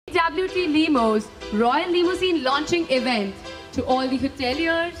NWT Limo's Royal Limousine launching event. To all the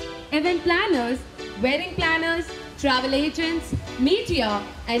hoteliers, event planners, wedding planners, travel agents, media,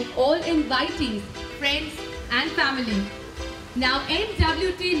 and all invitees, friends and family. Now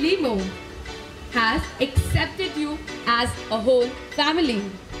NWT Limo has accepted you as a whole family.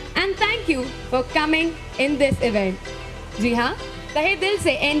 And thank you for coming in this event. जी हाँ, तहे दिल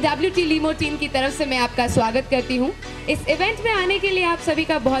से NWT Limo team की तरफ से मैं आपका स्वागत करती हूँ। इस इवेंट में आने के लिए आप सभी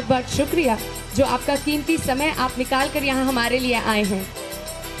का बहुत बहुत शुक्रिया, जो आपका कीमती समय आप निकाल कर यहाँ हमारे लिए आए हैं।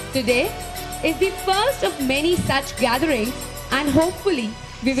 Today is the first of many such gatherings, and hopefully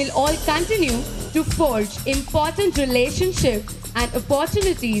we will all continue to forge important relationships and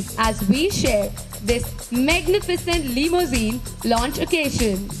opportunities as we share this magnificent limousine launch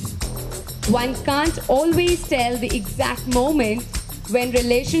occasion. One can't always tell the exact moment when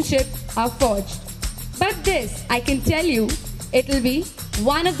relationships are forged. But this, I can tell you, it will be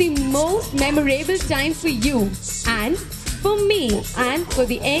one of the most memorable times for you and for me and for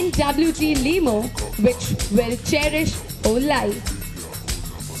the NWT Limo, which will cherish whole life.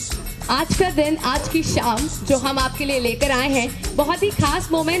 आज का दिन, आज की शाम जो हम आपके लिए लेकर आए हैं, बहुत ही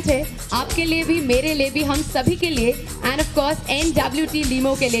खास मोमेंट है आपके लिए भी, मेरे लिए भी, हम सभी के लिए, end of course NWT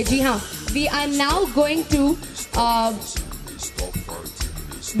Limo के लिए। जी हाँ, we are now going to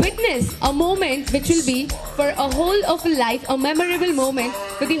witness a moment which will be for a whole of a life, a memorable moment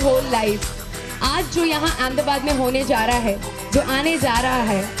for the whole life. आज जो यहाँ अहमदाबाद में होने जा रहा है, जो आने जा रहा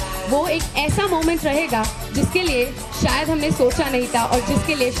है, वो एक ऐसा मोमेंट रहेगा जिसके लिए शायद हमने सोचा नहीं था और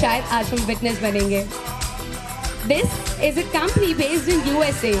जिसके लिए शायद आज हम विटनेस बनेंगे। This is a company based in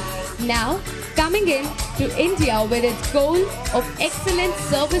USA, now coming in to India with its goal of excellent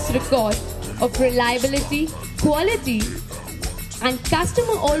service record of reliability, quality, and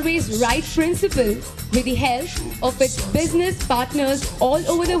customer always right principle with the help of its business partners all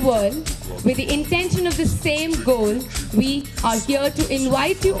over the world. With the intention of the same goal, we are here to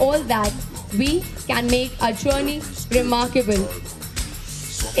invite you all that we can make our journey remarkable.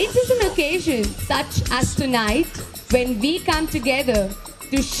 It is an occasion such as tonight when we come together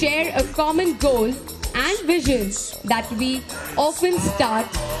to share a common goal and vision that we often start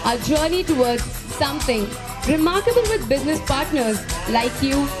our journey towards something remarkable with business partners like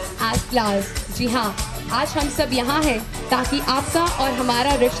you as class. जी हाँ, आज हम सब यहाँ हैं ताकि आपका और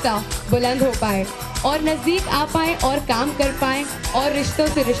हमारा रिश्ता बुलंद हो पाए और नज़दीक आ पाए और काम कर पाए और रिश्तों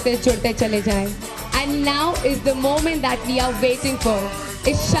से रिश्ते जुड़ते चले जाएं। And now is the moment that we are waiting for.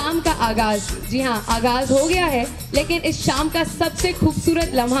 इस शाम का आगाज, जी हाँ, आगाज हो गया है, लेकिन इस शाम का सबसे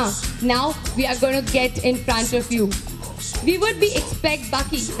खूबसूरत लम्हा now we are going to get in front of you. We would be expect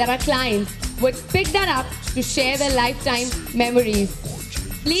Bucky that our clients would pick that up to share their lifetime memories.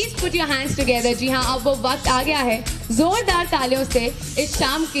 Please put your hands together. जी हाँ, अब वो वक्त आ गया है। जोरदार तालियों से इस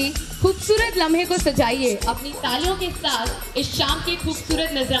शाम की खूबसूरत लम्हे को सजाइए। अपनी तालियों के साथ इस शाम के खूबसूरत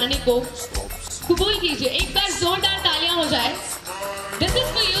नजराने को कबूल कीजिए। एक बार जोरदार तालियां हो जाए। This is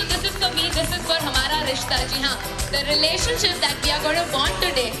for you, this is for me, this is for हमारा रिश्ता। जी हाँ, the relationship that we are going to bond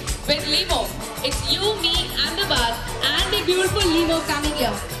today with Limo. It's you, me, Ahmedabad, and the beautiful Limo coming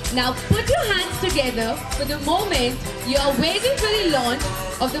here. Now put your hands together for the moment you are waiting for the launch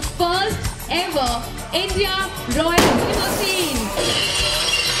of the first ever India Royal Limousine.